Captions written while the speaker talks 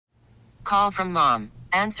call from mom.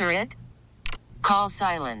 Answer it. Call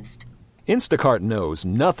silenced. Instacart knows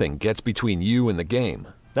nothing gets between you and the game.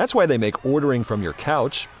 That's why they make ordering from your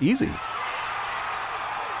couch easy.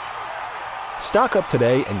 Stock up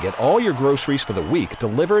today and get all your groceries for the week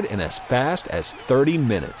delivered in as fast as 30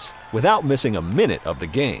 minutes without missing a minute of the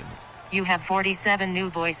game. You have 47 new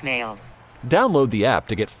voicemails. Download the app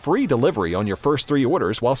to get free delivery on your first 3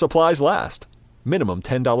 orders while supplies last. Minimum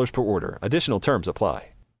 $10 per order. Additional terms apply.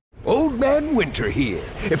 Old Man Winter here.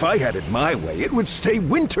 If I had it my way, it would stay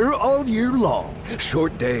winter all year long.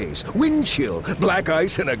 Short days, wind chill, black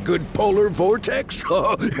ice, and a good polar vortex.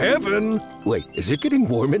 Oh, heaven. Wait, is it getting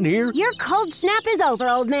warm in here? Your cold snap is over,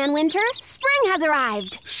 Old Man Winter. Spring has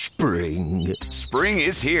arrived. Spring. Spring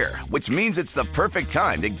is here, which means it's the perfect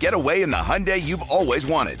time to get away in the Hyundai you've always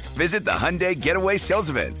wanted. Visit the Hyundai Getaway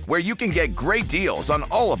Sales Event, where you can get great deals on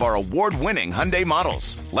all of our award-winning Hyundai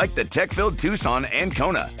models, like the tech-filled Tucson and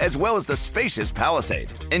Kona, as well as the spacious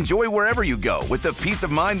Palisade. Enjoy wherever you go with the peace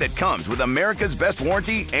of mind that comes with America's best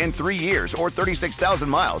warranty and 3 years or 36,000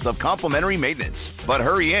 miles of complimentary maintenance. But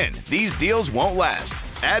hurry in, these deals won't last.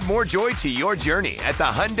 Add more joy to your journey at the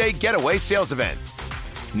Hyundai Getaway Sales Event.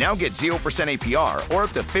 Now get 0% APR or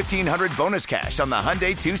up to $1,500 bonus cash on the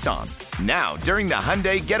Hyundai Tucson. Now, during the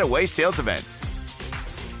Hyundai Getaway Sales Event.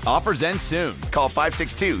 Offers end soon. Call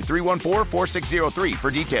 562-314-4603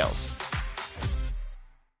 for details.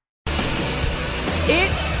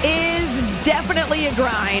 It is definitely a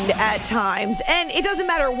grind at times. And it doesn't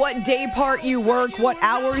matter what day part you work, what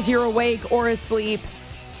hours you're awake or asleep.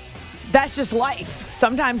 That's just life.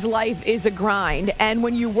 Sometimes life is a grind. And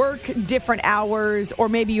when you work different hours, or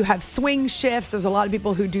maybe you have swing shifts, there's a lot of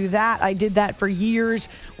people who do that. I did that for years,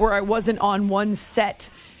 where I wasn't on one set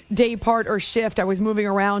day part or shift. I was moving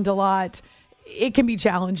around a lot. It can be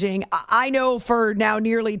challenging. I know for now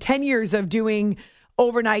nearly 10 years of doing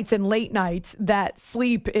overnights and late nights that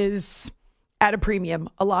sleep is at a premium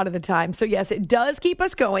a lot of the time. So yes, it does keep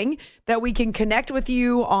us going, that we can connect with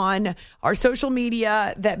you on our social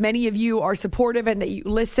media, that many of you are supportive and that you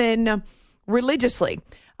listen religiously.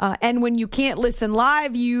 And when you can't listen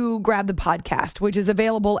live, you grab the podcast, which is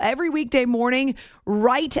available every weekday morning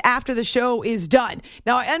right after the show is done.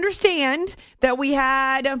 Now, I understand that we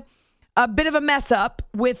had a bit of a mess up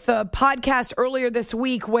with the podcast earlier this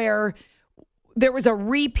week where there was a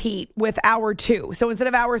repeat with hour 2. So instead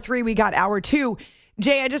of hour 3, we got hour 2.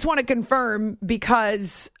 Jay, I just want to confirm,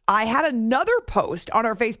 because I had another post on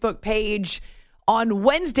our Facebook page on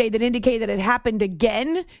Wednesday that indicated that it happened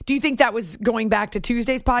again. Do you think that was going back to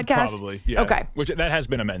Tuesday's podcast? Probably, yeah. Okay. Which that has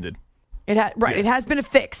been amended. Right. Yeah. It has been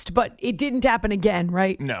fixed, but it didn't happen again,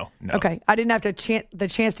 right? No. Okay. I didn't have the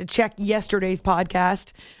chance to check yesterday's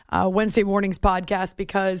podcast, Wednesday morning's podcast,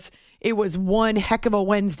 because it was one heck of a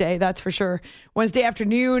Wednesday, that's for sure. Wednesday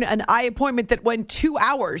afternoon, an eye appointment that went 2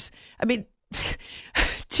 hours. I mean,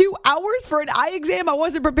 2 hours for an eye exam? I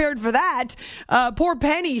wasn't prepared for that. Poor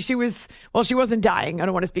Penny, she wasn't dying. I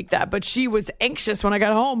don't want to speak that, but she was anxious when I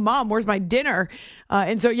got home. Mom, where's my dinner?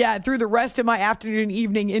 And so, yeah, through the rest of my afternoon,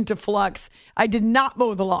 evening into flux, I did not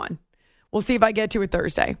mow the lawn. We'll see if I get to it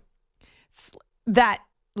Thursday. That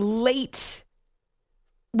late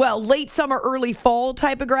summer, early fall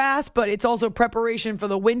type of grass, but it's also preparation for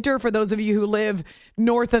the winter for those of you who live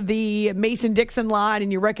north of the Mason-Dixon line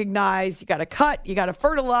and you recognize you got to cut, you got to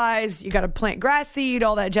fertilize, you got to plant grass seed,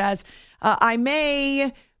 all that jazz. I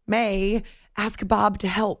may ask Bob to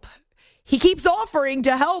help. He keeps offering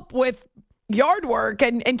to help with yard work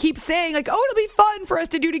and keeps saying, like, oh, it'll be fun for us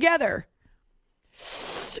to do together.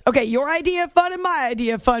 Okay, your idea of fun and my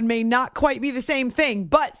idea of fun may not quite be the same thing,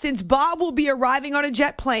 but since Bob will be arriving on a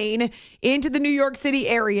jet plane into the New York City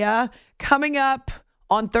area coming up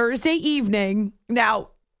on Thursday evening,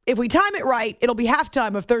 now, if we time it right, it'll be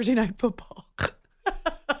halftime of Thursday Night Football.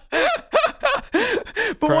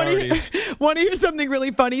 But want to hear something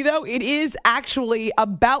really funny, though? It is actually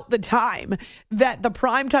about the time that the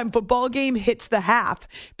primetime football game hits the half,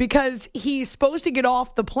 because he's supposed to get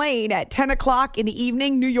off the plane at 10 o'clock in the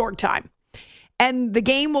evening, New York time. And the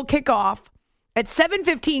game will kick off at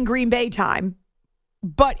 7:15 Green Bay time,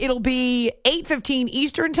 but it'll be 8:15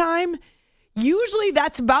 Eastern time. Usually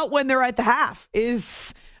that's about when they're at the half,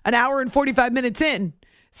 is an hour and 45 minutes in.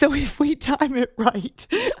 So if we time it right,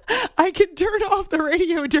 I can turn off the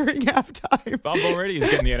radio during halftime. Bob already is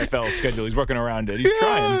getting the NFL schedule. He's working around it. He's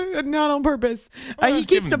trying. Not on purpose. He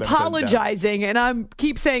keeps apologizing, and I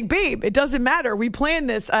keep saying, babe, it doesn't matter. We planned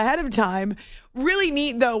this ahead of time. Really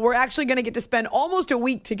neat, though. We're actually going to get to spend almost a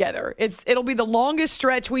week together. It'll be the longest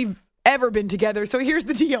stretch we've ever been together. So here's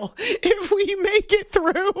the deal. If we make it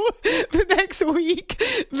through the next week,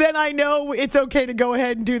 then I know it's okay to go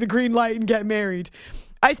ahead and do the green light and get married.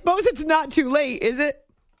 I suppose it's not too late, is it?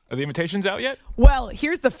 Are the invitations out yet? Well,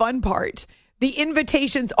 here's the fun part. The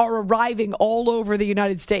invitations are arriving all over the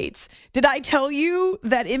United States. Did I tell you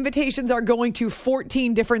that invitations are going to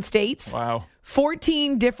 14 different states? Wow.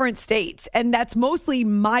 14 different states. And that's mostly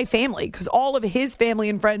my family because all of his family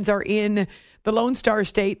and friends are in the Lone Star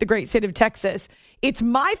State, the great state of Texas. It's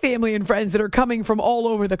my family and friends that are coming from all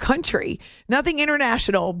over the country. Nothing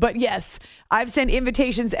international. But yes, I've sent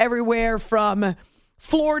invitations everywhere from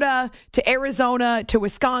Florida to Arizona to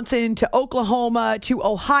Wisconsin to Oklahoma to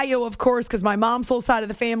Ohio, of course, because my mom's whole side of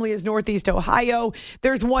the family is Northeast Ohio.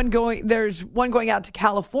 There's one going out to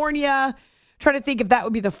California. Trying to think if that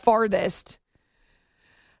would be the farthest.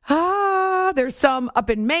 There's some up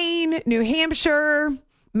in Maine, New Hampshire,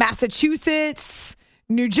 Massachusetts,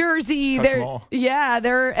 New Jersey.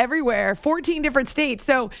 They're everywhere. 14 different states.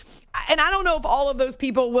 So, and I don't know if all of those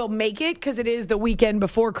people will make it because it is the weekend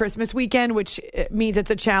before Christmas weekend, which means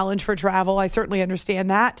it's a challenge for travel. I certainly understand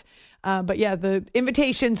that. But yeah, the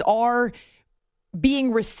invitations are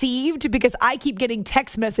being received because I keep getting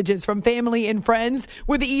text messages from family and friends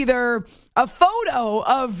with either a photo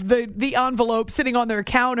of the envelope sitting on their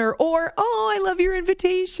counter or, oh, I love your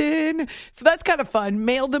invitation. So that's kind of fun.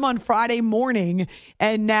 Mailed them on Friday morning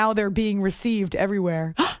and now they're being received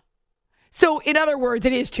everywhere. So in other words,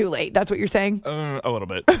 it is too late. That's what you're saying? A little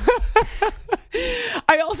bit.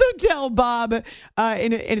 I also tell Bob,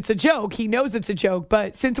 and it's a joke. He knows it's a joke.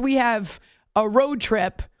 But since we have a road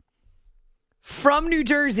trip from New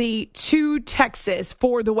Jersey to Texas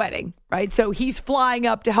for the wedding, right? So he's flying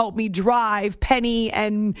up to help me drive Penny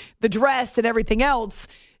and the dress and everything else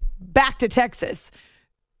back to Texas.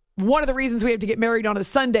 One of the reasons we have to get married on a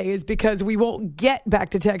Sunday is because we won't get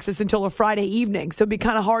back to Texas until a Friday evening. So it'd be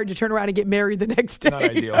kind of hard to turn around and get married the next day. Not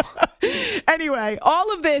ideal. Anyway,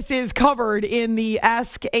 all of this is covered in the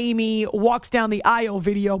Ask Amy Walks Down the Aisle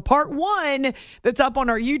video, part 1, that's up on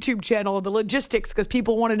our YouTube channel, the logistics, because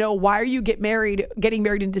people want to know, why are you getting married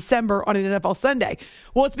in December on an NFL Sunday?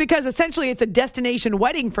 Well, it's because essentially it's a destination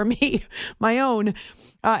wedding for me, my own.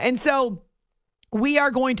 And so we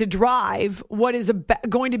are going to drive what is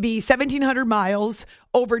going to be 1,700 miles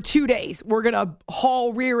over 2 days. We're going to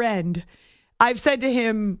haul rear end. I've said to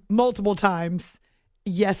him multiple times,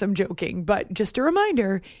 yes, I'm joking, but just a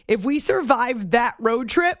reminder, if we survive that road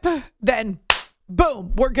trip, then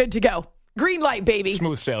boom, we're good to go. Green light, baby.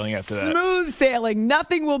 Smooth sailing after that. Smooth sailing.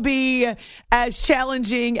 Nothing will be as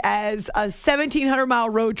challenging as a 1,700-mile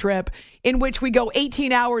road trip in which we go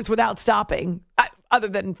 18 hours without stopping. Other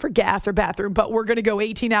than for gas or bathroom, but we're going to go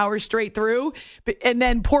 18 hours straight through. And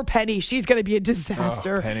then poor Penny, she's going to be a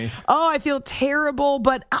disaster. Oh, Penny. Oh, I feel terrible,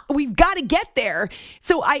 but we've got to get there.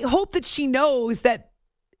 So I hope that she knows that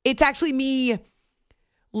it's actually me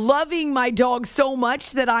loving my dog so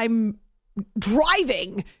much that I'm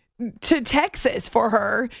driving to Texas for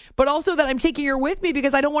her, but also that I'm taking her with me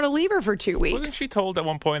because I don't want to leave her for 2 weeks. Wasn't she told at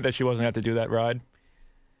one point that she wasn't going to have to do that ride?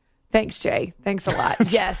 Thanks, Jay. Thanks a lot.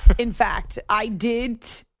 Yes, in fact, I did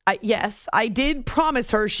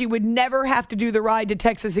promise her she would never have to do the ride to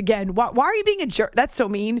Texas again. Why are you being a jerk? That's so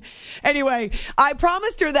mean. Anyway, I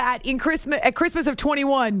promised her that at Christmas of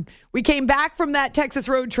 21. We came back from that Texas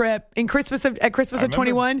road trip at Christmas of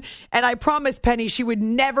 21, and I promised Penny she would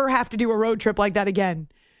never have to do a road trip like that again.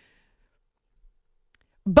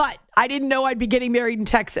 But I didn't know I'd be getting married in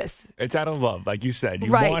Texas. It's out of love, like you said.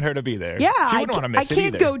 You right. want her to be there. Yeah, she wouldn't want to miss it I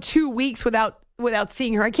can't either. go 2 weeks without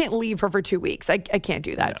seeing her. I can't leave her for 2 weeks. I can't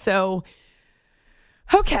do that. No. So,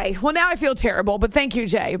 okay. Well, now I feel terrible, but thank you,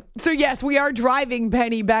 Jay. So, yes, we are driving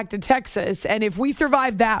Penny back to Texas. And if we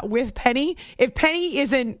survive that with Penny, if Penny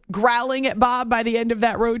isn't growling at Bob by the end of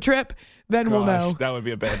that road trip, then we'll know. That would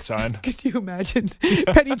be a bad sign. Could you imagine?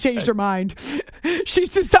 Penny changed her mind. She's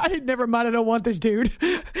decided, never mind, I don't want this dude.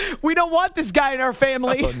 We don't want this guy in our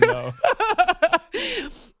family. Oh, no.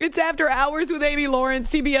 It's After Hours with Amy Lawrence,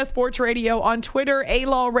 CBS Sports Radio, on Twitter,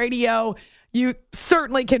 A-Law Radio. You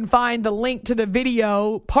certainly can find the link to the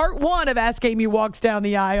video, part 1 of Ask Amy Walks Down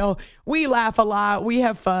the Aisle. We laugh a lot. We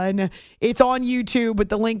have fun. It's on YouTube, but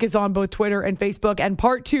the link is on both Twitter and Facebook. And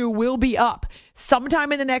part 2 will be up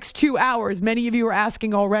sometime in the next 2 hours. Many of you are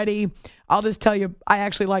asking already. I'll just tell you, I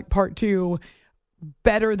actually like part 2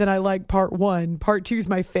 better than I like part 1. Part 2 is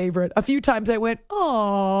my favorite. A few times I went,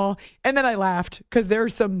 oh, and then I laughed because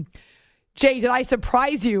there's some... Jay, did I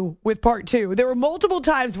surprise you with part 2? There were multiple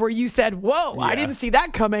times where you said, whoa, yeah. I didn't see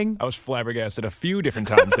that coming. I was flabbergasted a few different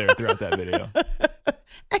times there throughout that video.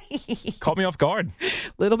 Caught me off guard.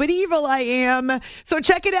 Little bit evil I am. So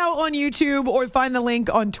check it out on YouTube or find the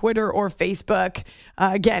link on Twitter or Facebook.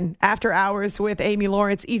 Again, After Hours with Amy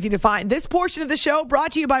Lawrence, easy to find. This portion of the show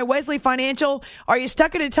brought to you by Wesley Financial. Are you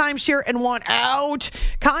stuck in a timeshare and want out?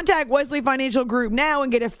 Contact Wesley Financial Group now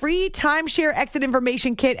and get a free timeshare exit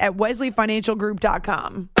information kit at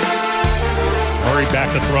wesleyfinancialgroup.com. Murray back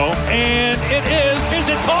to throw, and it is. Is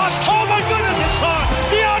it caught? Oh my goodness, it's caught!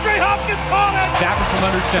 DeAndre Hopkins caught it! Back from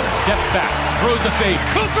under center, steps back, throws the fade.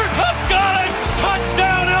 Cooper Kupp's got it!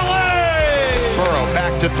 Touchdown LA! Burrow back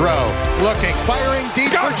to throw, looking, firing deep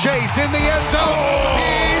for Chase in the end zone.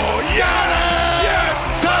 He's got it! Yes!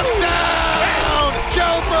 Touchdown!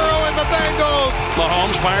 Joe Burrow and the Bengals.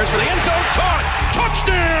 Mahomes fires for the end zone, caught!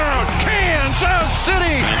 Touchdown! Kansas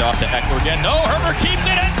City! And off to Eckler again. No, Herbert keeps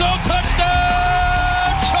it, end zone, touchdown!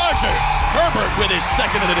 Chargers! Herbert with his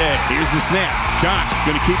second of the day. Here's the snap. Josh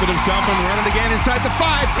going to keep it himself and run it again inside the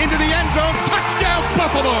 5, into the end zone. Touchdown,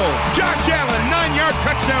 Buffalo! Josh Allen, 9-yard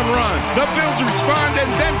touchdown run. The Bills respond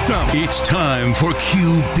and then some. It's time for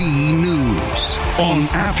QB News on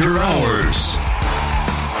After Hours.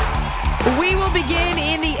 We will begin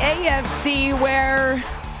in the AFC where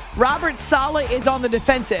Robert Saleh is on the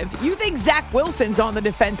defensive. You think Zach Wilson's on the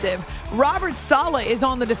defensive. Robert Saleh is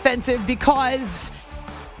on the defensive because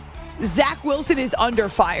Zach Wilson is under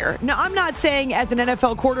fire. Now, I'm not saying as an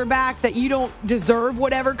NFL quarterback that you don't deserve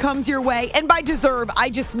whatever comes your way. And by deserve, I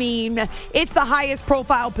just mean it's the highest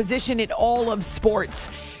profile position in all of sports.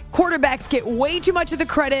 Quarterbacks get way too much of the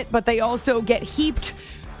credit, but they also get heaped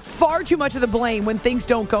far too much of the blame when things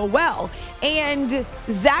don't go well. And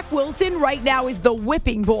Zach Wilson right now is the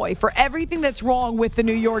whipping boy for everything that's wrong with the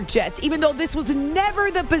New York Jets, even though this was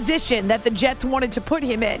never the position that the Jets wanted to put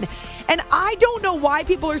him in. And I don't know why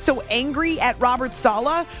people are so angry at Robert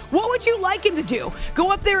Saleh. What would you like him to do?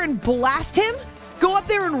 Go up there and blast him? Go up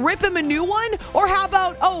there and rip him a new one? Or how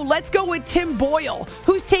about, let's go with Tim Boyle,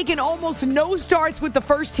 who's taken almost no starts with the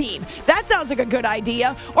first team. That sounds like a good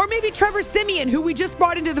idea. Or maybe Trevor Siemian, who we just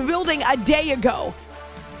brought into the building a day ago.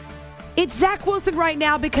 It's Zach Wilson right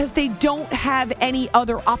now because they don't have any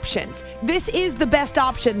other options. This is the best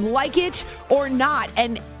option, like it or not.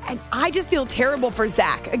 And I just feel terrible for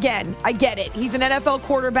Zach. Again, I get it. He's an NFL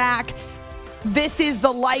quarterback. This is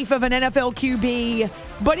the life of an NFL QB.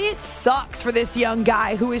 But it sucks for this young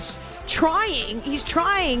guy who is trying. He's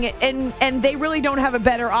trying, and they really don't have a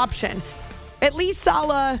better option. At least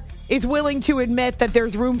Saleh is willing to admit that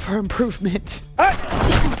there's room for improvement.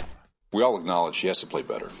 We all acknowledge he has to play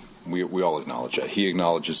better. We all acknowledge that. He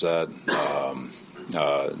acknowledges that.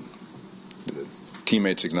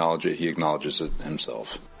 Teammates acknowledge it. He acknowledges it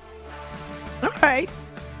himself. All right.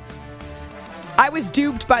 I was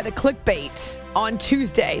duped by the clickbait on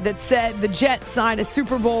Tuesday that said the Jets signed a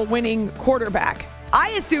Super Bowl winning quarterback.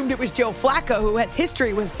 I assumed it was Joe Flacco, who has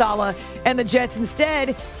history with Saleh and the Jets.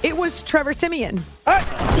 Instead, it was Trevor Siemian.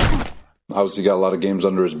 Obviously got a lot of games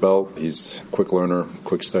under his belt. He's a quick learner,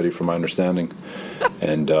 quick study from my understanding.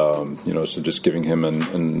 And, so just giving him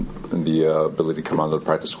and the ability to come onto the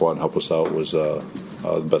practice squad and help us out was the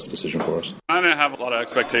best decision for us. I didn't have a lot of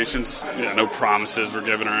expectations. No promises were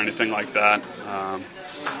given or anything like that.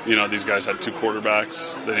 These guys had two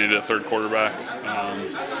quarterbacks. They needed a third quarterback.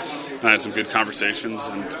 I had some good conversations,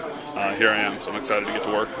 and here I am. So I'm excited to get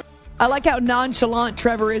to work. I like how nonchalant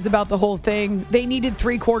Trevor is about the whole thing. They needed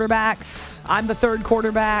three quarterbacks. I'm the third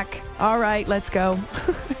quarterback. All right, let's go.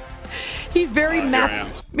 He's very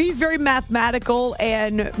mathematical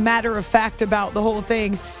and matter of fact about the whole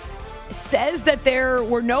thing. Says that there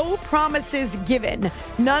were no promises given,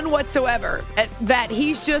 none whatsoever. That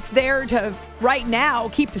he's just there to, right now,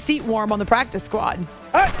 keep the seat warm on the practice squad.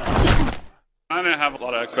 I didn't have a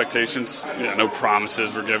lot of expectations. No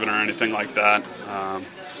promises were given or anything like that.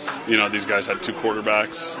 These guys had two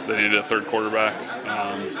quarterbacks. They needed a third quarterback.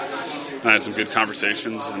 I had some good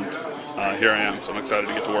conversations, and here I am. So I'm excited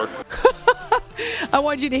to get to work. I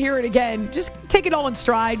want you to hear it again. Just take it all in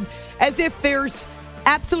stride, as if there's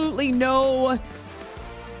absolutely no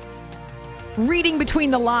reading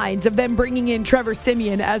between the lines of them bringing in Trevor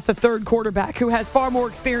Siemian as the third quarterback, who has far more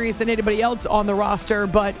experience than anybody else on the roster,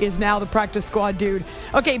 but is now the practice squad dude.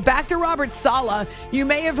 Okay, back to Robert Saleh. You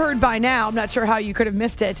may have heard by now, I'm not sure how you could have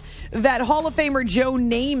missed it, that Hall of Famer Joe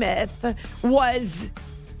Namath was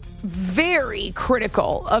very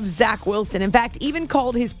critical of Zach Wilson. In fact, even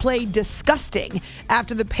called his play disgusting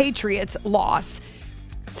after the Patriots loss.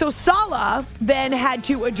 So Saleh then had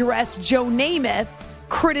to address Joe Namath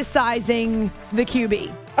criticizing the QB.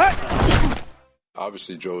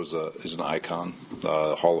 Obviously, Joe is an icon,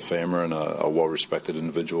 a Hall of Famer, and a well-respected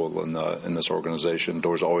individual in this organization.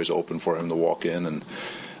 Doors always open for him to walk in, and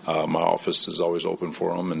my office is always open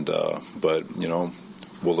for him. And but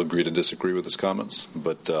we'll agree to disagree with his comments,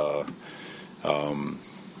 but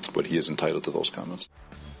he is entitled to those comments.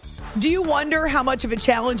 Do you wonder how much of a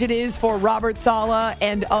challenge it is for Robert Saleh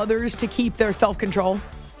and others to keep their self-control,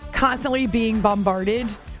 constantly being bombarded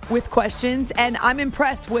with questions? And I'm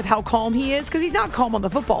impressed with how calm he is, because he's not calm on the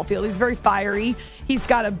football field. He's very fiery. He's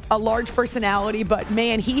got a large personality, but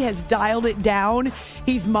man, he has dialed it down.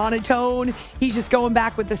 He's monotone. He's just going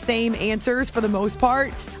back with the same answers for the most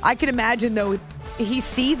part. I can imagine, though, he's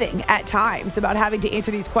seething at times about having to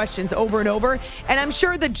answer these questions over and over. And I'm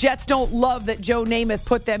sure the Jets don't love that Joe Namath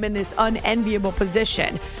put them in this unenviable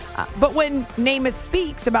position. But when Namath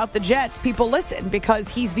speaks about the Jets, people listen, because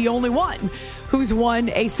he's the only one who's won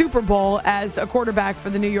a Super Bowl as a quarterback for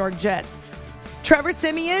the New York Jets. Trevor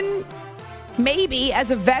Siemian, maybe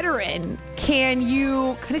as a veteran, can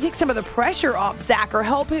you kind of take some of the pressure off Zach or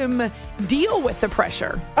help him deal with the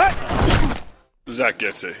pressure? Zach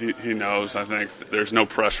gets it. He knows. I think there's no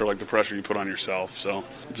pressure like the pressure you put on yourself. So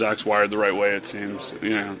Zach's wired the right way, it seems.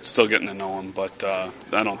 Still getting to know him, but I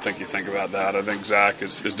don't think you think about that. I think Zach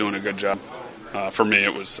is doing a good job. For me, I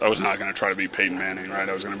was not going to try to be Peyton Manning, right?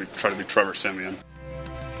 I was going to try to be Trevor Siemian.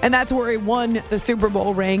 And that's where he won the Super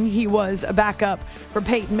Bowl ring. He was a backup for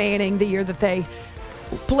Peyton Manning the year that they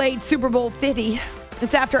played Super Bowl 50.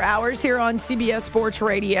 It's After Hours here on CBS Sports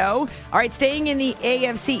Radio. All right, staying in the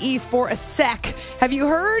AFC East for a sec. Have you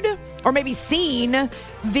heard or maybe seen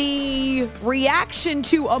the reaction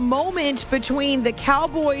to a moment between the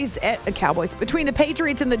between the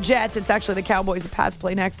Patriots and the Jets? It's actually the Cowboys. The Pats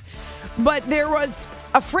play next. But there was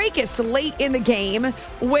a fracas late in the game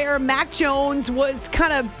where Mac Jones was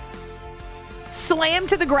kind of slammed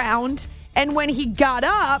to the ground. And when he got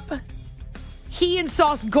up, he and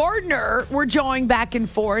Sauce Gardner were jawing back and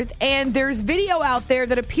forth, and there's video out there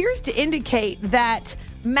that appears to indicate that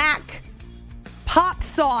Mac popped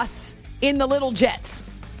Sauce in the little Jets,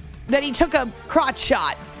 that he took a crotch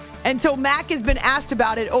shot. And so Mac has been asked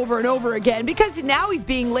about it over and over again because now he's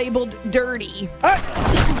being labeled dirty.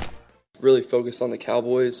 Really focused on the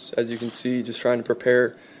Cowboys, as you can see, just trying to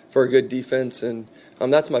prepare for a good defense, and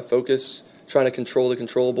that's my focus, trying to control the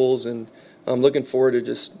controllables, and I'm looking forward to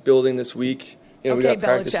just building this week. We got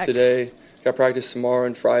practice today, got practice tomorrow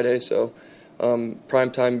and Friday, so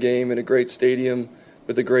primetime game in a great stadium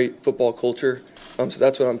with a great football culture. So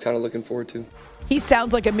that's what I'm kind of looking forward to. He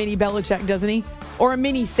sounds like a mini Belichick, doesn't he? Or a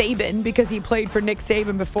mini Saban, because he played for Nick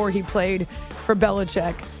Saban before he played for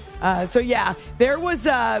Belichick. So yeah, there was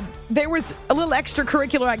a little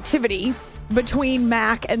extracurricular activity between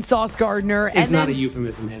Mac and Sauce Gardner. It's not a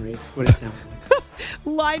euphemism, Henry. It's what it sounds like.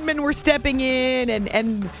 Linemen were stepping in,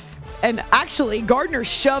 and actually Gardner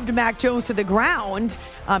shoved Mac Jones to the ground.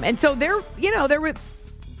 And so there were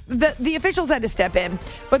the officials had to step in.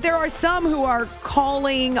 But there are some who are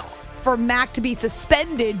calling for Mac to be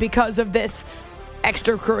suspended because of this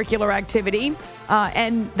extracurricular activity.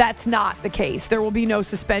 And that's not the case. There will be no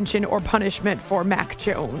suspension or punishment for Mac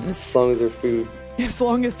Jones. As long as there's food. As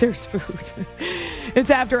long as there's food. It's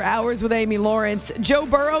After Hours with Amy Lawrence. Joe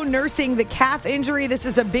Burrow nursing the calf injury. This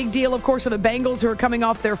is a big deal, of course, for the Bengals, who are coming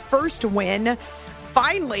off their first win.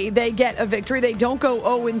 Finally, they get a victory. They don't go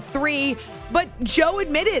 0-3. But Joe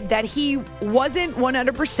admitted that he wasn't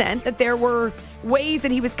 100%, that there were ways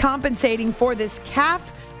that he was compensating for this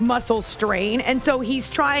calf muscle strain. And so he's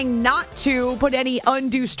trying not to put any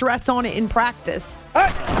undue stress on it in practice.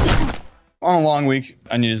 On a long week,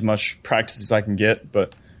 I need as much practice as I can get,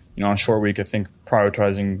 but on a short week, I think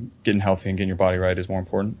prioritizing getting healthy and getting your body right is more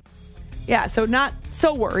important. Yeah, so not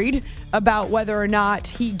so worried about whether or not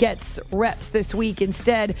he gets reps this week.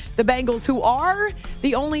 Instead, the Bengals, who are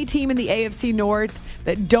the only team in the AFC North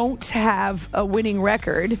that don't have a winning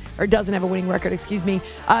record, or doesn't have a winning record,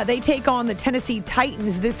 they take on the Tennessee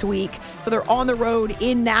Titans this week. So they're on the road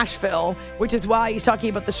in Nashville, which is why he's talking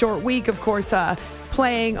about the short week, of course,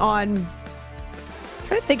 playing on...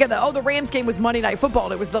 I'm trying to think of the Rams game was Monday Night Football,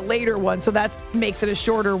 and it was the later one, so that makes it a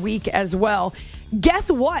shorter week as well.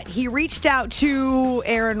 Guess what? He reached out to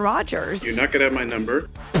Aaron Rodgers. You're not going to have my number.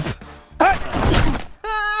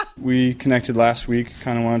 We connected last week,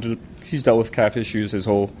 kind of wanted to... He's dealt with calf issues his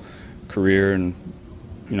whole career, and,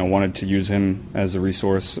 wanted to use him as a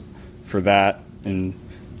resource for that and,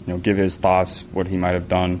 give his thoughts, what he might have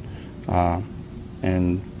done.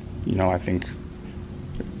 And, I think,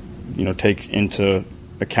 take into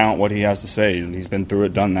account what he has to say. And he's been through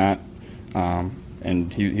it, done that,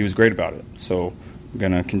 and he was great about it. So I'm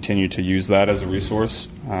going to continue to use that as a resource.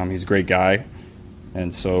 He's a great guy,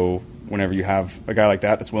 And so whenever you have a guy like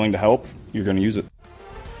that that's willing to help, you're going to use it.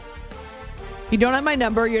 You don't have my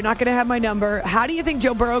number. You're not going to have my number. How do you think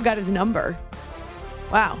Joe Burrow got his number?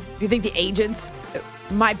 Wow. Do you think the agents,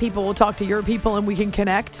 my people, will talk to your people and we can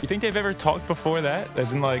connect? You think they've ever talked before that?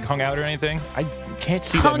 As in, like, hung out or anything? I can't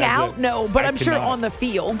see hung them out? No, but I'm sure cannot. on the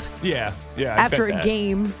field. Yeah. After a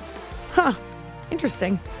game. Huh.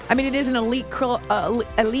 Interesting. I mean, it is an elite club,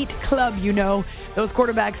 you know, those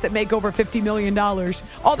quarterbacks that make over $50 million.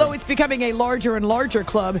 Although it's becoming a larger and larger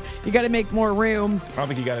club, you got to make more room. I don't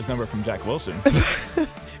think he got his number from Jack Wilson.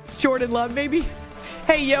 Jordan Love, maybe?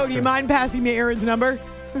 Hey, yo, do you mind passing me Aaron's number?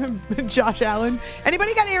 Josh Allen.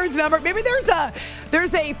 Anybody got Aaron's number? Maybe there's a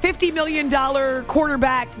 $50 million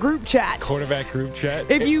quarterback group chat.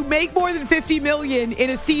 If you make more than $50 million in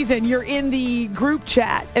a season, you're in the group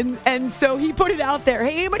chat. And so he put it out there.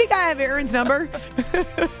 Hey, anybody got have Aaron's number?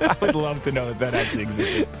 I would love to know that actually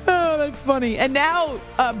existed. Oh, that's funny. And now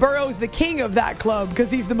Burrow's the king of that club because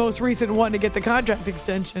he's the most recent one to get the contract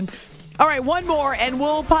extension. All right, one more, and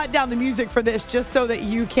we'll pot down the music for this just so that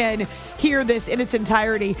you can hear this in its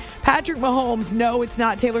entirety. Patrick Mahomes, no, it's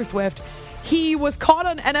not Taylor Swift. He was caught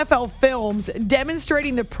on NFL films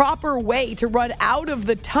demonstrating the proper way to run out of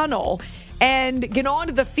the tunnel and get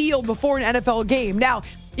onto the field before an NFL game. Now,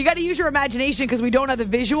 you got to use your imagination because we don't have the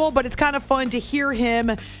visual, but it's kind of fun to hear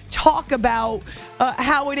him talk about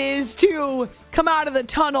how it is to come out of the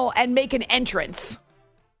tunnel and make an entrance.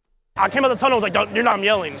 I came out of the tunnel, I was like, you're not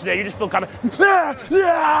yelling today. You just feel kind of,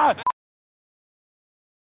 yeah.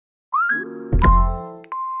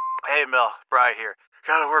 Hey, Mel, Bri here.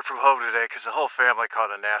 Gotta work from home today because the whole family caught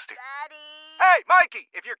a nasty. Daddy! Hey, Mikey,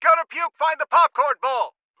 if you're gonna puke, find the popcorn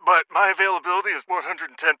bowl. But my availability is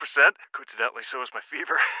 110%. Coincidentally, so is my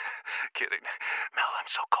fever. Kidding. Mel, I'm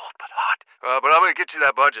so cold but hot. But I'm gonna get you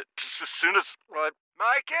that budget just as soon as...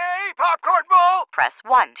 Mikey, popcorn bowl! Press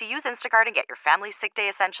 1 to use Instacart and get your family's sick day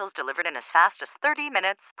essentials delivered in as fast as 30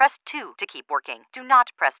 minutes. Press 2 to keep working. Do not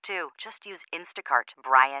press 2. Just use Instacart,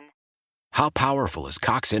 Brian. How powerful is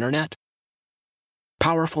Cox Internet?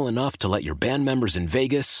 Powerful enough to let your band members in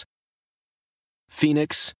Vegas,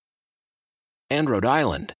 Phoenix, and Rhode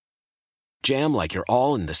Island jam like you're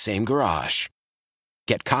all in the same garage.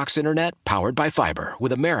 Get Cox Internet powered by fiber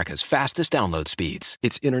with America's fastest download speeds.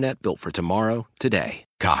 It's internet built for tomorrow, today.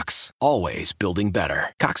 Cox, always building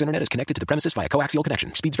better. Cox Internet is connected to the premises via coaxial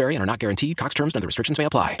connection. Speeds vary and are not guaranteed. Cox terms and other restrictions may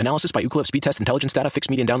apply. Analysis by Ookla Speed Test Intelligence Data. Fixed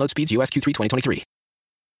median download speeds. US Q3 2023.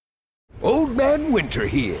 Old Man Winter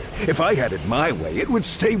here. If I had it my way, it would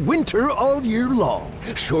stay winter all year long.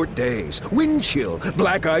 Short days, wind chill,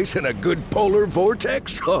 black ice, and a good polar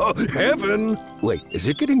vortex. Oh, heaven. Wait, is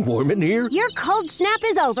it getting warm in here? Your cold snap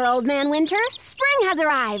is over, Old Man Winter. Spring has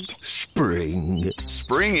arrived. Spring.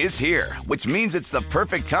 Spring is here, which means it's the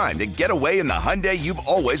perfect time to get away in the Hyundai you've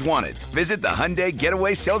always wanted. Visit the Hyundai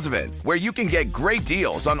Getaway Sales Event, where you can get great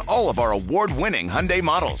deals on all of our award-winning Hyundai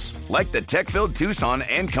models, like the tech-filled Tucson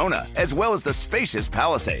and Kona, as well as the spacious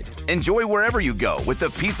Palisade. Enjoy wherever you go with the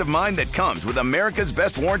peace of mind that comes with America's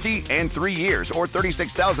best warranty and 3 years or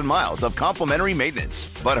 36,000 miles of complimentary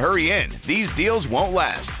maintenance. But hurry in, these deals won't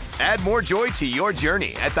last. Add more joy to your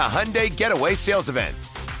journey at the Hyundai Getaway Sales Event.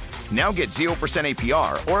 Now get 0%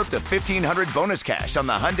 APR or up to $1,500 bonus cash on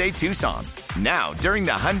the Hyundai Tucson. Now, during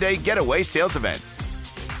the Hyundai Getaway Sales Event.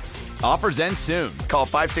 Offers end soon. Call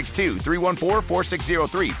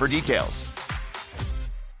 562-314-4603 for details.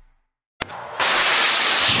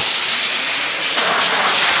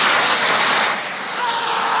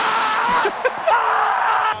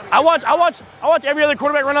 I watch every other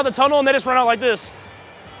quarterback run out the tunnel and they just run out like this.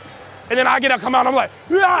 And then I get up, come out, and I'm like,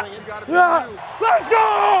 let's go!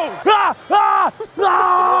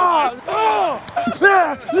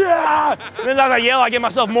 And then as I yell, I get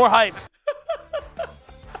myself more hyped.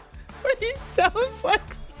 He sounds like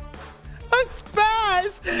a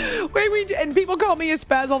spaz. Wait, and people call me a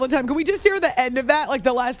spaz all the time. Can we just hear the end of that, like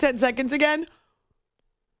the last 10 seconds again?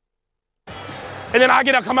 And then I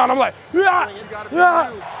get up, come out, and I'm like, let's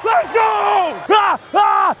go!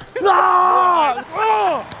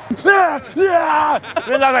 And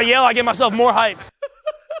then as I yell, I get myself more hyped.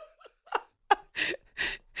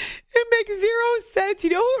 It makes zero sense. You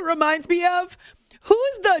know who it reminds me of?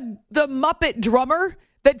 Who's the Muppet drummer?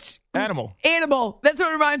 That's Animal. That's what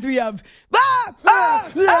it reminds me of.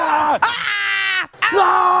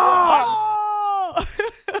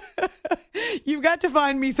 You've got to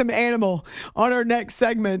find me some Animal on our next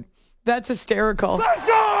segment. That's hysterical. Let's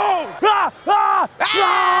go!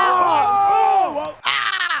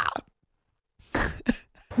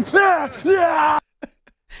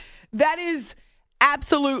 That is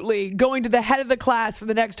absolutely going to the head of the class for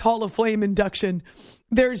the next Hall of Fame induction.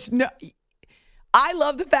 I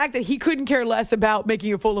love the fact that he couldn't care less about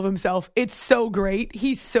making a fool of himself. It's so great.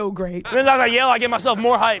 He's so great. As I yell, I get myself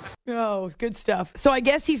more hyped. Oh, good stuff. So I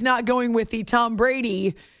guess he's not going with the Tom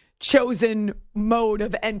Brady chosen mode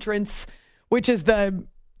of entrance, which is the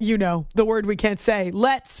word we can't say.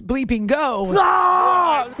 Let's bleeping go.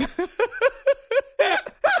 Ah!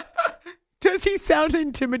 Does he sound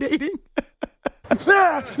intimidating? I'm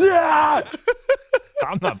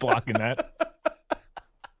not blocking that.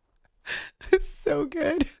 So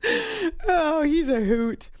good. Oh, he's a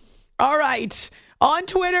hoot. All right. On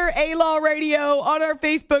Twitter, A-Law Radio, on our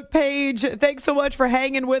Facebook page. Thanks so much for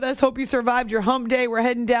hanging with us. Hope you survived your hump day. We're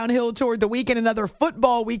heading downhill toward the weekend. Another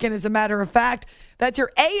football weekend, as a matter of fact. That's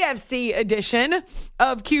your AFC edition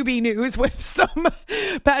of QB News with some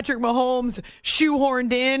Patrick Mahomes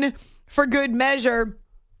shoehorned in for good measure.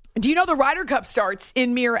 Do you know the Ryder Cup starts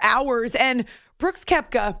in mere hours? And Brooks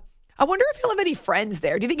Koepka, I wonder if he'll have any friends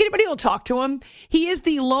there. Do you think anybody will talk to him? He is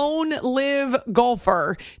the lone live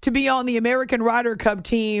golfer to be on the American Ryder Cup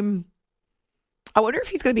team. I wonder if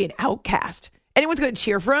he's going to be an outcast. Anyone's going to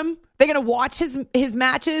cheer for him? They're going to watch his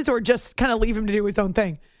matches or just kind of leave him to do his own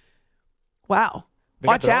thing? Wow.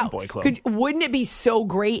 Watch out. Wouldn't it be so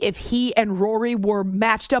great if he and Rory were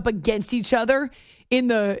matched up against each other in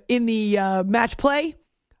the match play?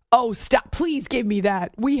 Oh, stop. Please give me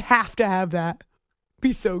that. We have to have that.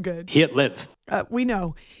 Be so good. Hit live. We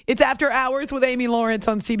know. It's After Hours with Amy Lawrence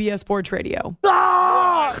on CBS Sports Radio.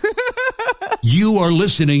 Ah! You are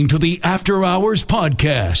listening to the After Hours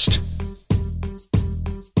podcast.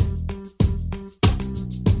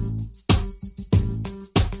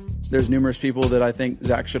 There's numerous people that I think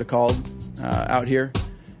Zach should have called out here,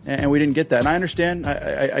 and we didn't get that. And I understand.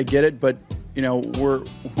 I get it, but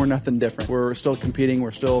we're nothing different. We're still competing. We're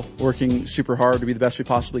still working super hard to be the best we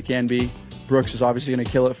possibly can be. Brooks is obviously going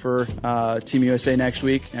to kill it for Team USA next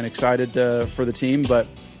week, and excited for the team. But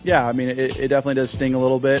yeah, I mean, it definitely does sting a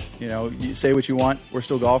little bit. You say what you want. We're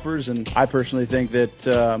still golfers, and I personally think that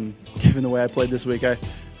given the way I played this week,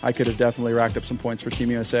 I could have definitely racked up some points for Team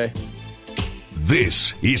USA.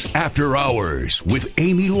 This is After Hours with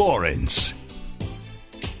Amy Lawrence.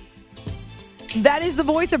 That is the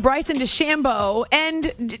voice of Bryson DeChambeau.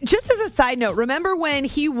 And just as a side note, remember when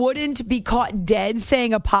he wouldn't be caught dead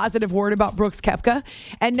saying a positive word about Brooks Koepka?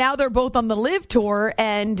 And now they're both on the LIV Tour.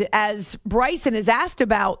 And as Bryson is asked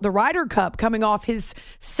about the Ryder Cup coming off his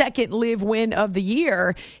second LIV win of the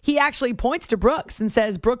year, he actually points to Brooks and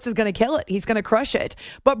says Brooks is going to kill it. He's going to crush it.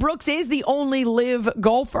 But Brooks is the only LIV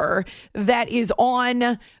golfer that is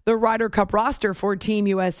on the Ryder Cup roster for Team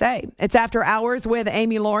USA. It's After Hours with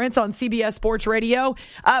Amy Lawrence on CBS Sports Radio.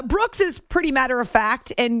 Brooks is pretty matter of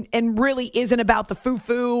fact and really isn't about the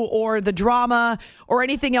foo-foo or the drama or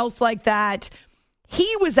anything else like that. He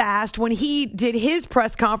was asked when he did his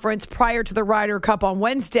press conference prior to the Ryder Cup on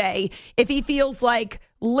Wednesday if he feels like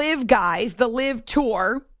LIV guys, the LIV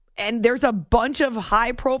Tour, and there's a bunch of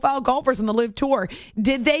high-profile golfers on the LIV Tour,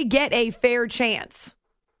 did they get a fair chance?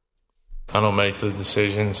 I don't make the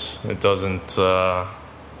decisions. It doesn't.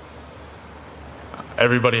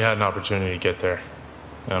 Everybody had an opportunity to get there.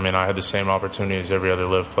 I mean, I had the same opportunity as every other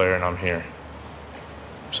LIV player, and I'm here.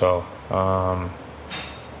 So,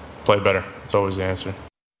 play better. It's always the answer.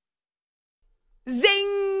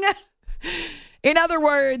 Zing! In other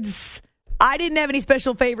words, I didn't have any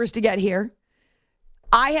special favors to get here.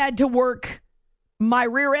 I had to work my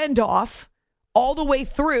rear end off all the way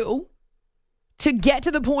through to get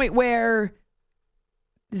to the point where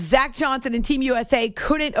Zach Johnson and Team USA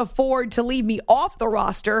couldn't afford to leave me off the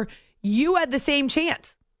roster. You had the same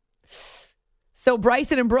chance. So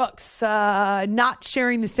Bryson and Brooks not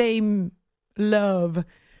sharing the same love.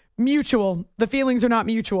 Mutual. The feelings are not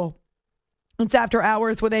mutual. It's After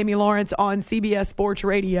Hours with Amy Lawrence on CBS Sports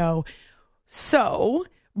Radio. So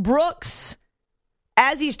Brooks,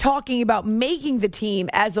 as he's talking about making the team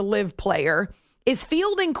as a LIV player, is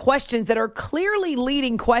fielding questions that are clearly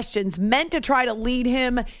leading questions meant to try to lead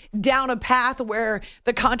him down a path where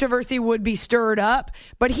the controversy would be stirred up.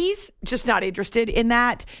 But he's just not interested in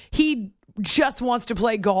that. He just wants to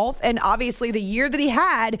play golf. And obviously the year that he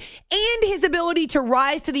had and his ability to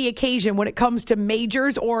rise to the occasion when it comes to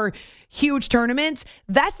majors or huge tournaments,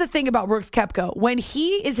 that's the thing about Brooks Koepka. When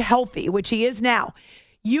he is healthy, which he is now,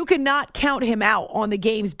 you cannot count him out on the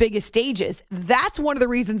game's biggest stages. That's one of the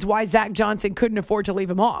reasons why Zach Johnson couldn't afford to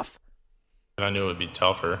leave him off. I knew it would be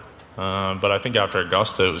tougher, but I think after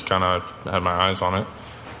Augusta, it was kind of had my eyes on it.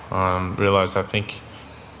 Realized I think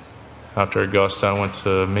After Augusta, I went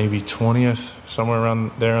to maybe 20th, somewhere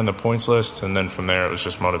around there on the points list. And then from there, it was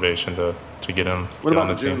just motivation to get him What about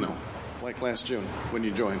on the June, team. though? Like last June, when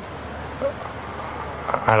you joined?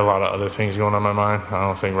 I had a lot of other things going on in my mind. I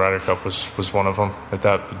don't think Ryder Cup was one of them at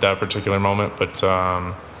that particular moment. But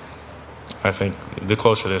I think the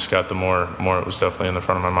closer this got, the more it was definitely in the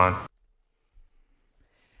front of my mind.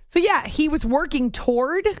 So, yeah, he was working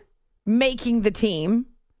toward making the team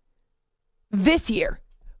this year.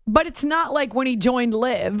 But it's not like when he joined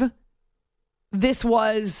LIV, this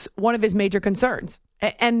was one of his major concerns.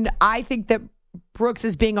 And I think that Brooks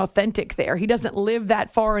is being authentic there. He doesn't live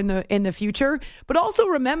that far in the future. But also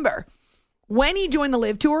remember, when he joined the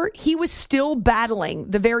LIV Tour, he was still battling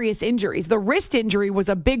the various injuries. The wrist injury was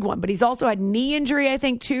a big one, but he's also had knee injury, I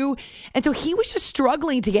think, too. And so he was just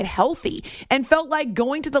struggling to get healthy and felt like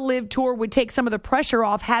going to the LIV Tour would take some of the pressure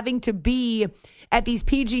off having to be at these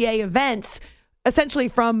PGA events, essentially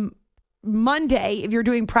from Monday, if you're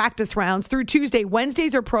doing practice rounds, through Tuesday.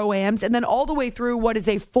 Wednesdays are pro-ams, and then all the way through what is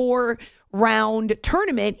a 4-round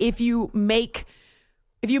tournament if you make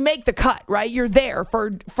the cut, right? You're there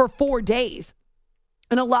for 4 days.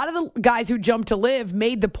 And a lot of the guys who jumped to LIV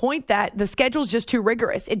made the point that the schedule's just too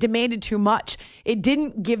rigorous. It demanded too much. It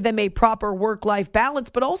didn't give them a proper work-life balance,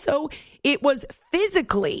 but also it was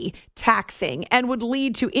physically taxing and would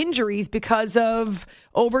lead to injuries because of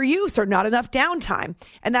overuse or not enough downtime.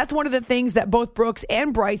 And that's one of the things that both Brooks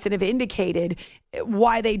and Bryson have indicated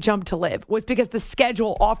why they jumped to LIV, was because the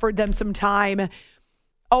schedule offered them some time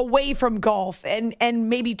away from golf and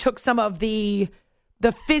maybe took some of the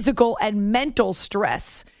physical and mental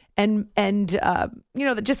stress and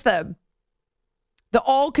just the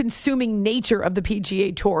all-consuming nature of the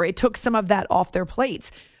PGA Tour. It took some of that off their plates.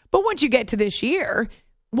 But once you get to this year,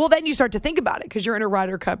 well, then you start to think about it because you're in a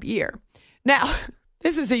Ryder Cup year. Now,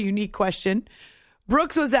 this is a unique question.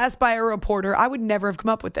 Brooks was asked by a reporter. I would never have come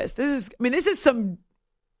up with this. This is some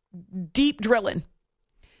deep drilling.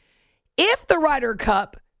 If the Ryder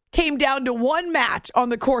Cup came down to one match on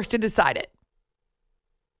the course to decide it,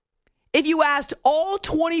 if you asked all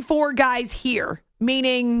 24 guys here,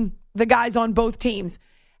 meaning the guys on both teams,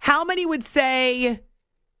 how many would say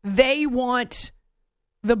they want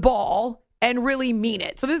the ball and really mean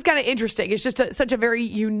it? So this is kind of interesting. It's just such a very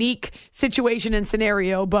unique situation and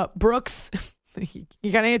scenario. But Brooks,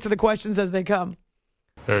 you got to answer the questions as they come.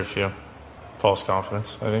 Very few. False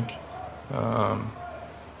confidence, I think.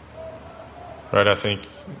 Right, I think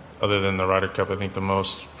other than the Ryder Cup, I think the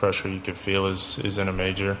most pressure you could feel is in a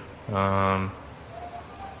major. I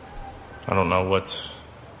don't know what.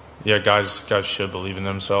 Yeah, guys should believe in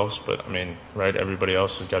themselves, but I mean, right? Everybody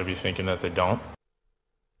else has got to be thinking that they don't.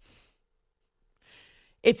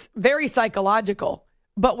 It's very psychological,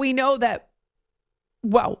 but we know that.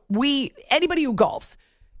 Well, anybody who golfs,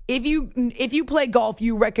 if you play golf,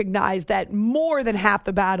 you recognize that more than half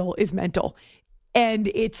the battle is mental, and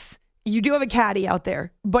you do have a caddy out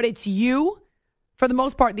there, but it's you. For the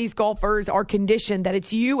most part, these golfers are conditioned that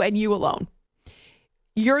it's you and you alone.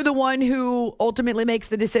 You're the one who ultimately makes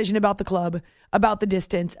the decision about the club, about the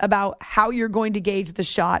distance, about how you're going to gauge the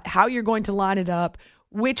shot, how you're going to line it up,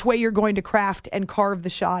 which way you're going to craft and carve the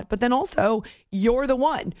shot. But then also, you're the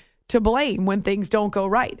one to blame when things don't go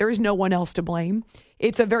right. There is no one else to blame.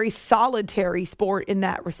 It's a very solitary sport in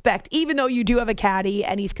that respect. Even though you do have a caddy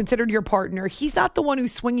and he's considered your partner, he's not the one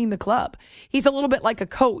who's swinging the club. He's a little bit like a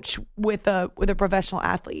coach with a professional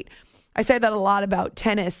athlete. I say that a lot about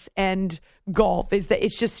tennis and golf, is that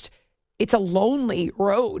it's a lonely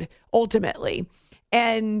road ultimately.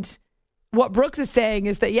 And what Brooks is saying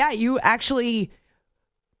is that, yeah, you actually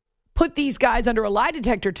put these guys under a lie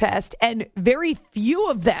detector test, and very few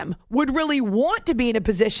of them would really want to be in a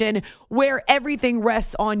position where everything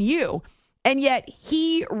rests on you. And yet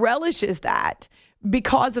he relishes that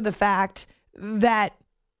because of the fact that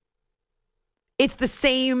it's the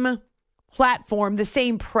same platform, the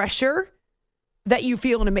same pressure that you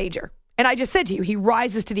feel in a major. And I just said to you, he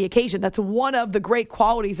rises to the occasion. That's one of the great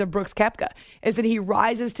qualities of Brooks Koepka, is that he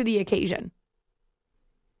rises to the occasion.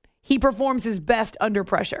 He performs his best under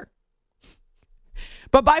pressure.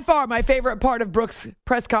 But by far, my favorite part of Brooks'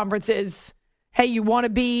 press conference is, hey, you want to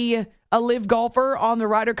be a LIV golfer on the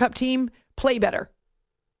Ryder Cup team? Play better.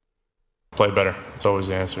 Play better. It's always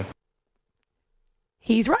the answer.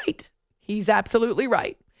 He's right. He's absolutely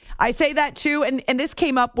right. I say that too, and this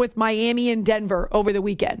came up with Miami and Denver over the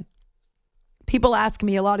weekend. People ask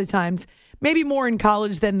me a lot of times, maybe more in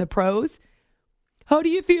college than the pros, how do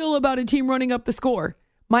you feel about a team running up the score?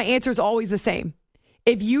 My answer is always the same.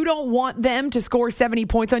 If you don't want them to score 70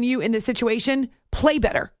 points on you in this situation, play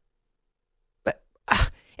better. But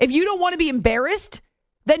if you don't want to be embarrassed,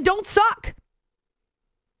 then don't suck.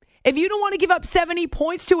 If you don't want to give up 70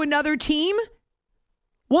 points to another team,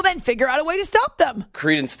 well, then figure out a way to stop them.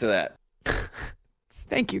 Credence to that.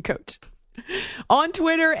 Thank you, Coach. On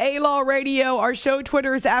Twitter, A-Law Radio. Our show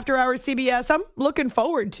Twitter is After Hours CBS. I'm looking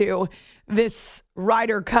forward to this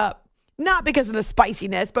Ryder Cup. Not because of the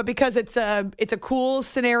spiciness, but because it's a cool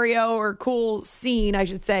scenario or cool scene, I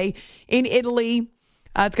should say, in Italy.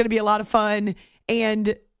 It's going to be a lot of fun.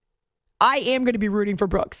 And I am going to be rooting for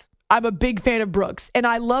Brooks. I'm a big fan of Brooks. And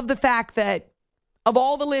I love the fact that of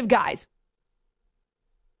all the live guys,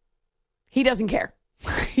 he doesn't care.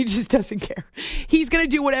 He just doesn't care. He's going to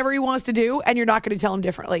do whatever he wants to do, and you're not going to tell him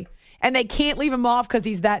differently. And they can't leave him off because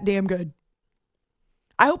he's that damn good.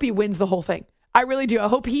 I hope he wins the whole thing. I really do. I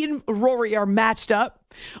hope he and Rory are matched up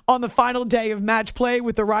on the final day of match play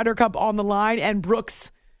with the Ryder Cup on the line, and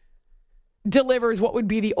Brooks delivers what would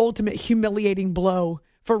be the ultimate humiliating blow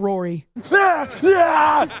for Rory.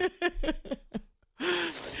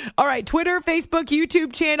 All right, Twitter, Facebook,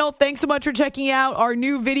 YouTube channel. Thanks so much for checking out our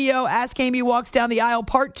new video, Ask Amy Walks Down the Aisle.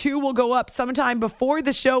 Part 2 will go up sometime before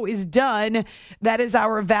the show is done. That is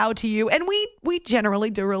our vow to you. And we generally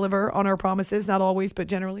deliver on our promises. Not always, but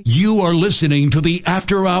generally. You are listening to the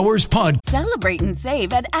After Hours Pod. Celebrate and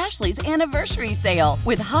save at Ashley's Anniversary Sale.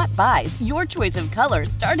 With Hot Buys, your choice of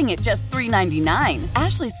colors starting at just $3.99.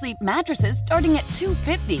 Ashley Sleep mattresses starting at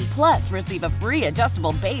 $2.50. Plus, receive a free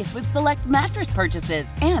adjustable base with select mattress purchases.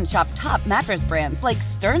 And shop top mattress brands like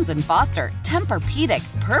Stearns & Foster,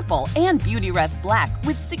 Tempur-Pedic, Purple, and Beautyrest Black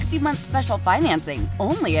with 60-month special financing.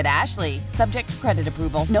 Only at Ashley. Subject to credit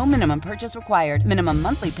approval. No minimum purchase required. Minimum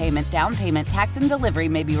monthly payment, down payment, tax, and delivery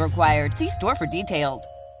may be required. See store for details.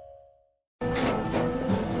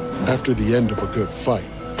 After the end of a good fight,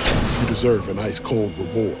 you deserve an ice-cold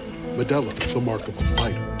reward. Modelo is the mark of a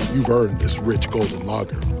fighter. You've earned this rich golden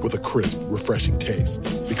lager with a crisp, refreshing taste.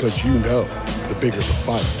 Because you know, the bigger the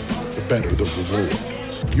fight, the better the reward.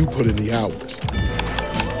 You put in the hours,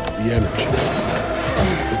 the energy,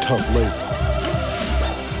 the tough labor.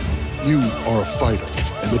 You are a fighter,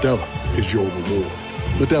 and Modelo is your reward.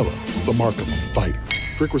 Modelo, the mark of a fighter.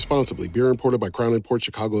 Drink responsibly. Beer imported by Crown Imports,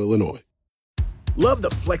 Chicago, Illinois. Love the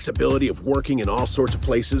flexibility of working in all sorts of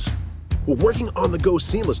places? Well, working on the go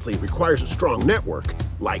seamlessly requires a strong network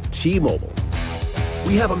like T-Mobile.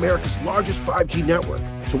 We have America's largest 5G network,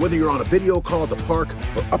 so whether you're on a video call at the park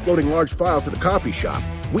or uploading large files at the coffee shop,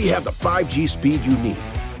 we have the 5G speed you need.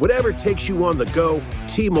 Whatever takes you on the go,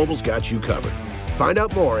 T-Mobile's got you covered. Find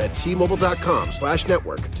out more at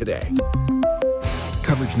T-Mobile.com/network today.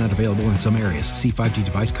 Coverage not available in some areas. See 5G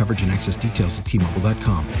device coverage and access details at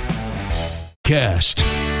T-Mobile.com. Cast.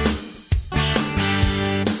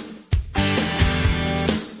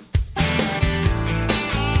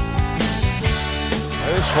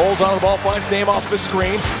 Holds on the ball, finds Dame off the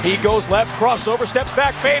screen. He goes left, crossover, steps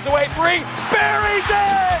back, fades away, three, buries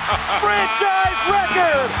it! Franchise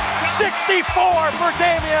record! 64 for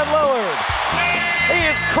Damian Lillard. He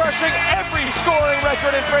is crushing every scoring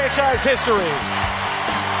record in franchise history.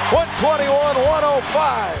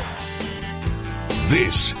 121-105.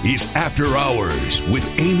 This is After Hours with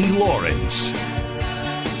Amy Lawrence.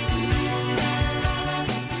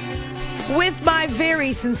 With my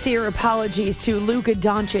very sincere apologies to Luka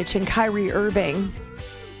Doncic and Kyrie Irving,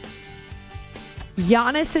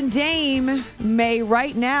 Giannis and Dame may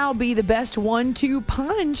right now be the best 1-2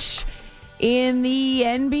 punch in the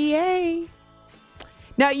NBA.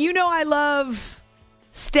 Now, you know I love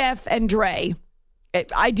Steph and Dre.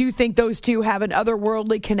 I do think those two have an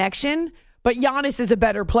otherworldly connection, but Giannis is a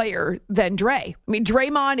better player than Dre. I mean,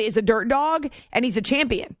 Draymond is a dirt dog, and he's a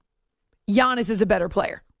champion. Giannis is a better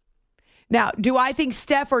player. Now, do I think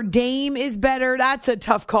Steph or Dame is better? That's a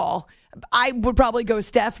tough call. I would probably go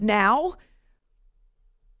Steph now.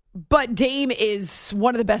 But Dame is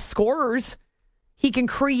one of the best scorers. He can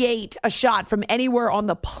create a shot from anywhere on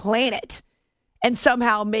the planet and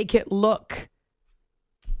somehow make it look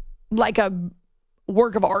like a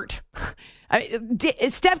work of art.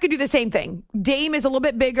 Steph could do the same thing. Dame is a little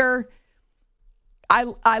bit bigger.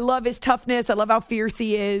 I love his toughness. I love how fierce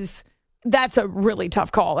he is. That's a really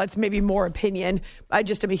tough call. That's maybe more opinion. I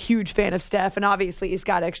just am a huge fan of Steph, and obviously he's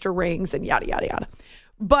got extra rings and yada, yada, yada.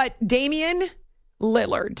 But Damian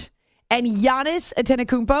Lillard and Giannis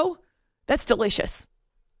Antetokounmpo, that's delicious.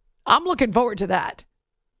 I'm looking forward to that.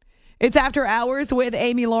 It's After Hours with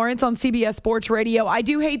Amy Lawrence on CBS Sports Radio. I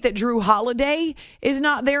do hate that Drew Holiday is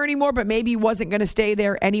not there anymore, but maybe he wasn't going to stay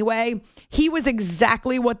there anyway. He was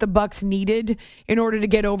exactly what the Bucks needed in order to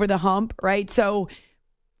get over the hump, right? So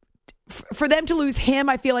for them to lose him,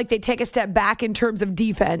 I feel like they take a step back in terms of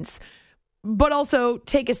defense. but also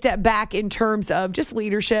take a step back in terms of just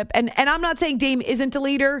leadership. And I'm not saying Dame isn't a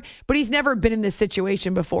leader, but he's never been in this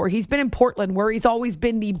situation before. He's been in Portland where he's always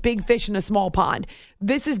been the big fish in a small pond.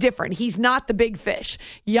 This is different. He's not the big fish.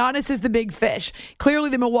 Giannis is the big fish. Clearly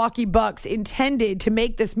the Milwaukee Bucks intended to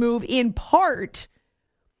make this move in part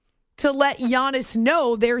to let Giannis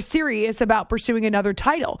know they're serious about pursuing another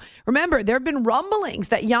title. Remember, there have been rumblings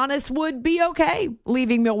that Giannis would be okay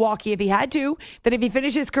leaving Milwaukee if he had to, that if he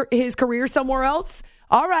finishes his career somewhere else,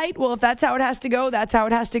 all right, well, if that's how it has to go, that's how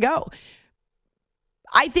it has to go.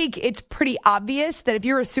 I think it's pretty obvious that if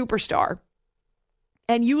you're a superstar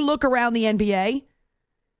and you look around the NBA,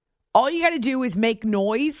 all you got to do is make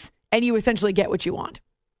noise and you essentially get what you want.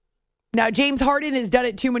 Now, James Harden has done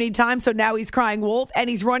it too many times, so now he's crying wolf, and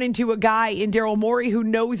he's run into a guy in Daryl Morey who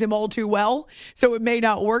knows him all too well, so it may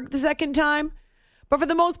not work the second time. But for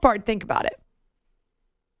the most part, think about it.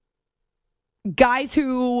 Guys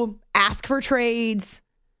who ask for trades,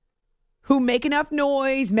 who make enough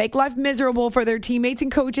noise, make life miserable for their teammates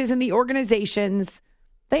and coaches and the organizations,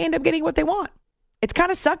 they end up getting what they want. It's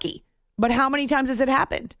kind of sucky, but how many times has it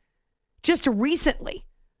happened? Just recently,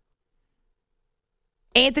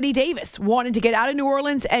 Anthony Davis wanted to get out of New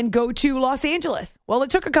Orleans and go to Los Angeles. Well, it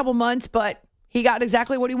took a couple months, but he got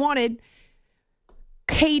exactly what he wanted.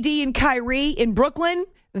 KD and Kyrie in Brooklyn,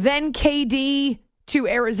 then KD to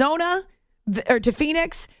Arizona, or to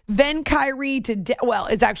Phoenix, then Kyrie to,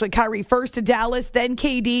 it's actually Kyrie first to Dallas, then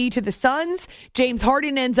KD to the Suns. James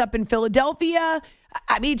Harden ends up in Philadelphia.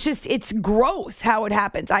 I mean, it's gross how it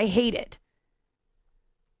happens. I hate it.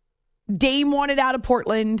 Dame wanted out of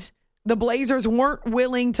Portland. The Blazers weren't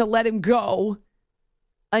willing to let him go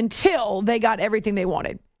until they got everything they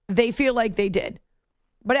wanted. They feel like they did.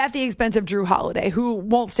 But at the expense of Drew Holiday, who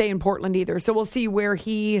won't stay in Portland either. So we'll see where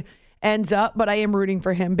he ends up. But I am rooting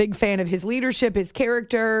for him. Big fan of his leadership, his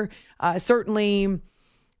character, certainly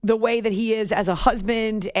the way that he is as a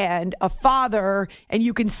husband and a father. And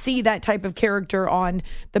you can see that type of character on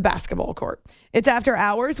the basketball court. It's After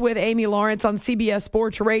Hours with Amy Lawrence on CBS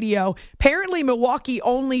Sports Radio. Apparently, Milwaukee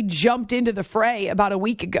only jumped into the fray about a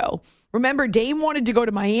week ago. Remember, Dame wanted to go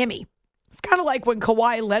to Miami. It's kind of like when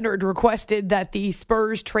Kawhi Leonard requested that the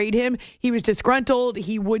Spurs trade him. He was disgruntled.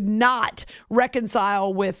 He would not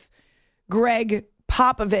reconcile with Greg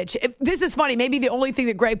Popovich. This is funny. Maybe the only thing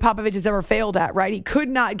that Greg Popovich has ever failed at, right? He could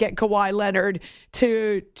not get Kawhi Leonard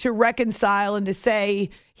to reconcile and to say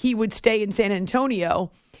he would stay in San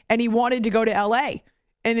Antonio. And he wanted to go to LA.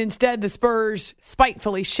 And instead, the Spurs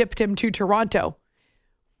spitefully shipped him to Toronto.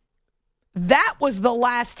 That was the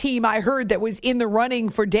last team I heard that was in the running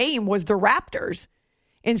for Dame was the Raptors.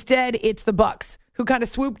 Instead, it's the Bucks, who kind of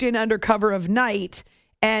swooped in under cover of night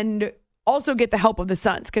and also get the help of the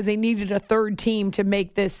Suns because they needed a third team to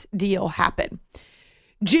make this deal happen.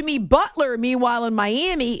 Jimmy Butler, meanwhile, in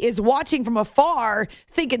Miami, is watching from afar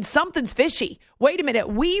thinking something's fishy. Wait a minute.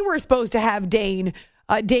 We were supposed to have Dame.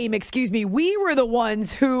 We were the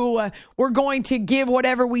ones who were going to give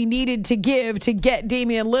whatever we needed to give to get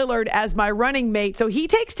Damian Lillard as my running mate. So he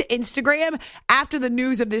takes to Instagram after the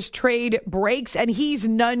news of this trade breaks, and he's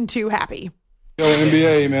none too happy. Yo,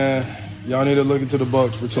 NBA, man, y'all need to look into the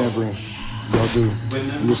Bucks for tampering. Y'all do.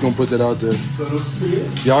 I'm just going to put that out there.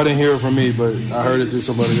 Y'all didn't hear it from me, but I heard it through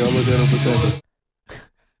somebody. Y'all look at them for tampering.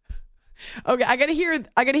 Okay, I gotta hear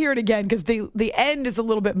it again because the end is a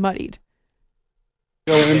little bit muddied.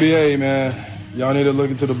 Yo, NBA, man, y'all need to look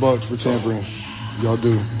into the Bucks for tampering. Y'all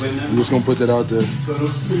do. I'm just going to put that out there.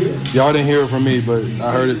 Y'all didn't hear it from me, but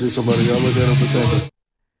I heard it through somebody. Y'all look at them for tampering.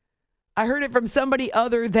 I heard it from somebody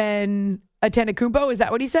other than Antetokounmpo. Is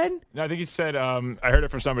that what he said? No, I think he said, I heard it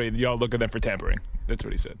from somebody. Y'all look at them for tampering. That's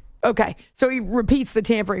what he said. Okay. So he repeats the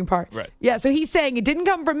tampering part. Right. Yeah. So he's saying it didn't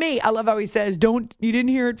come from me. I love how he says, you didn't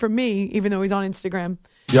hear it from me, even though he's on Instagram.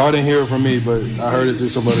 Y'all didn't hear it from me, but I heard it through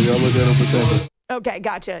somebody. Y'all look at them for tampering. Okay,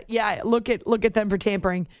 gotcha. Yeah, look at them for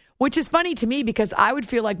tampering, which is funny to me because I would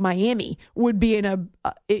feel like Miami would be in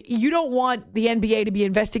you don't want the NBA to be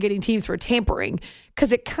investigating teams for tampering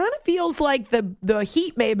because it kind of feels like the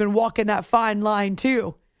Heat may have been walking that fine line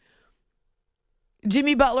too.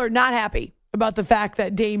 Jimmy Butler not happy about the fact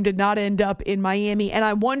that Dame did not end up in Miami, and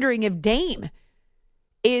I'm wondering if Dame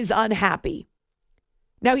is unhappy.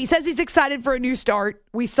 Now, he says he's excited for a new start.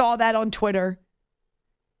 We saw that on Twitter.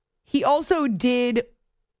 He also did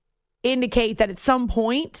indicate that at some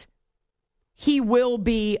point he will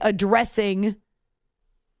be addressing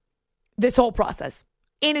this whole process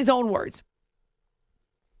in his own words.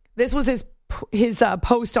 This was his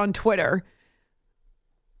post on Twitter.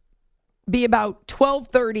 Be about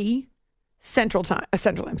 12:30 Central Time.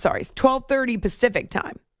 12:30 Pacific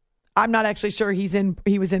Time. I'm not actually sure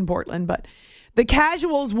he was in Portland, but the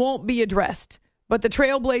casuals won't be addressed. But the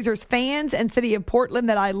Trailblazers fans and city of Portland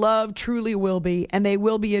that I love truly will be, and they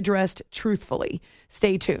will be addressed truthfully.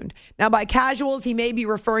 Stay tuned. Now, by casuals, he may be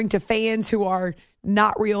referring to fans who are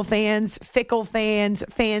not real fans, fickle fans,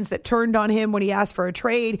 fans that turned on him when he asked for a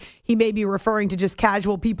trade. He may be referring to just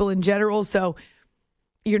casual people in general. So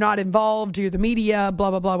you're not involved, you're the media,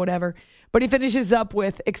 blah, blah, blah, whatever. But he finishes up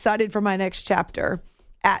with, excited for my next chapter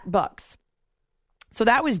at Bucks. So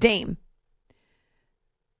that was Dame.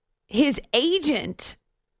 His agent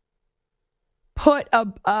put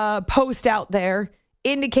a post out there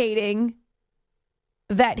indicating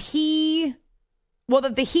that the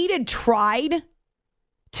Heat had tried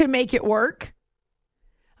to make it work.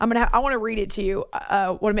 I want to read it to you.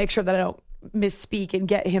 I want to make sure that I don't misspeak and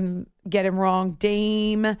get him wrong.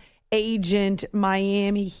 Dame agent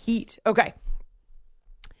Miami Heat. Okay.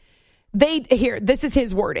 This is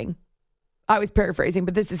his wording. I was paraphrasing,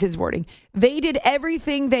 but this is his wording. They did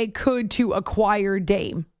everything they could to acquire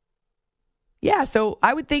Dame. Yeah, so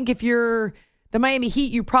I would think if you're the Miami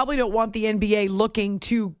Heat, you probably don't want the NBA looking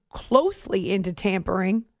too closely into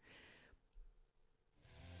tampering.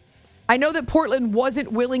 I know that Portland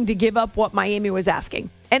wasn't willing to give up what Miami was asking.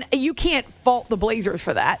 And you can't fault the Blazers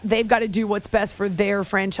for that. They've got to do what's best for their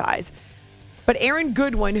franchise. But Aaron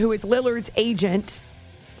Goodwin, who is Lillard's agent,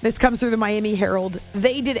 this comes through the Miami Herald.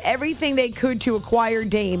 They did everything they could to acquire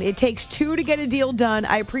Dame. It takes two to get a deal done.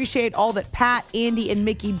 I appreciate all that Pat, Andy, and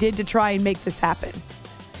Mickey did to try and make this happen.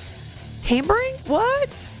 Tampering? What?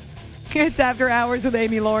 It's After Hours with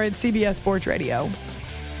Amy Lawrence, CBS Sports Radio.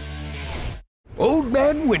 Old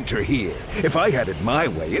Man Winter here. If I had it my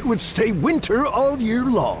way, it would stay winter all year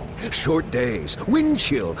long. Short days, wind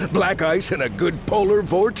chill, black ice, and a good polar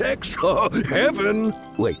vortex. Oh, heaven.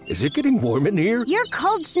 Wait, is it getting warm in here? Your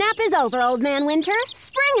cold snap is over, Old Man Winter.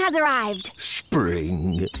 Spring has arrived.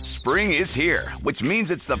 Spring. Spring is here, which means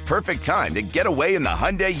it's the perfect time to get away in the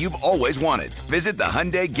Hyundai you've always wanted. Visit the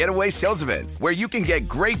Hyundai Getaway Sales Event, where you can get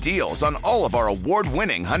great deals on all of our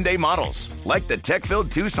award-winning Hyundai models, like the tech-filled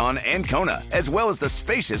Tucson and Kona, as well as the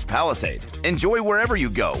spacious Palisade. Enjoy wherever you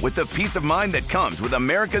go with the peace of mind that comes with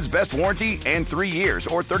America's best warranty and 3 years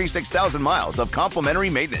or 36,000 miles of complimentary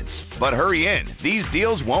maintenance. But hurry in, these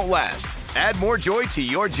deals won't last. Add more joy to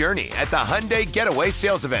your journey at the Hyundai Getaway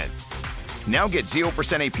Sales Event. Now get 0%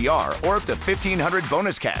 APR or up to $1,500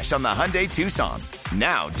 bonus cash on the Hyundai Tucson.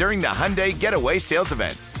 Now during the Hyundai Getaway Sales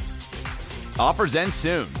Event. Offers end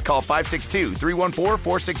soon. Call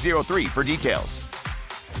 562-314-4603 for details.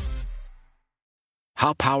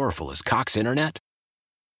 How powerful is Cox Internet?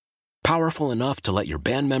 Powerful enough to let your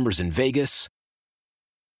band members in Vegas,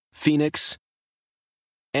 Phoenix,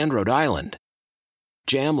 and Rhode Island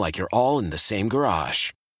jam like you're all in the same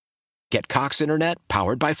garage. Get Cox Internet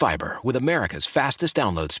powered by fiber with America's fastest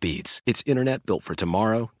download speeds. It's internet built for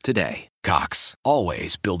tomorrow, today. Cox,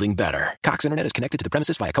 always building better. Cox Internet is connected to the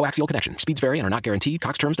premises via coaxial connection. Speeds vary and are not guaranteed.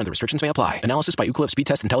 Cox terms and other restrictions may apply. Analysis by Ookla Speed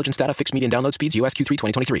Test Intelligence Data. Fixed median download speeds. US Q3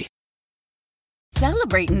 2023.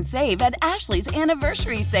 Celebrate and save at Ashley's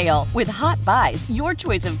Anniversary Sale. With Hot Buys, your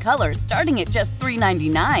choice of colors starting at just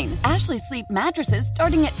 $3.99. Ashley Sleep mattresses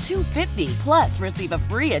starting at $2.50. Plus, receive a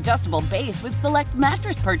free adjustable base with select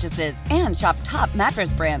mattress purchases. And shop top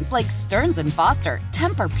mattress brands like Stearns & Foster,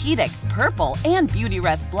 Tempur-Pedic, Purple, and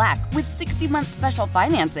Beautyrest Black with 60-month special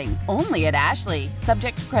financing. Only at Ashley.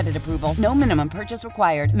 Subject to credit approval. No minimum purchase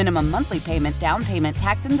required. Minimum monthly payment, down payment,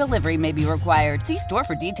 tax, and delivery may be required. See store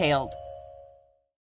for details.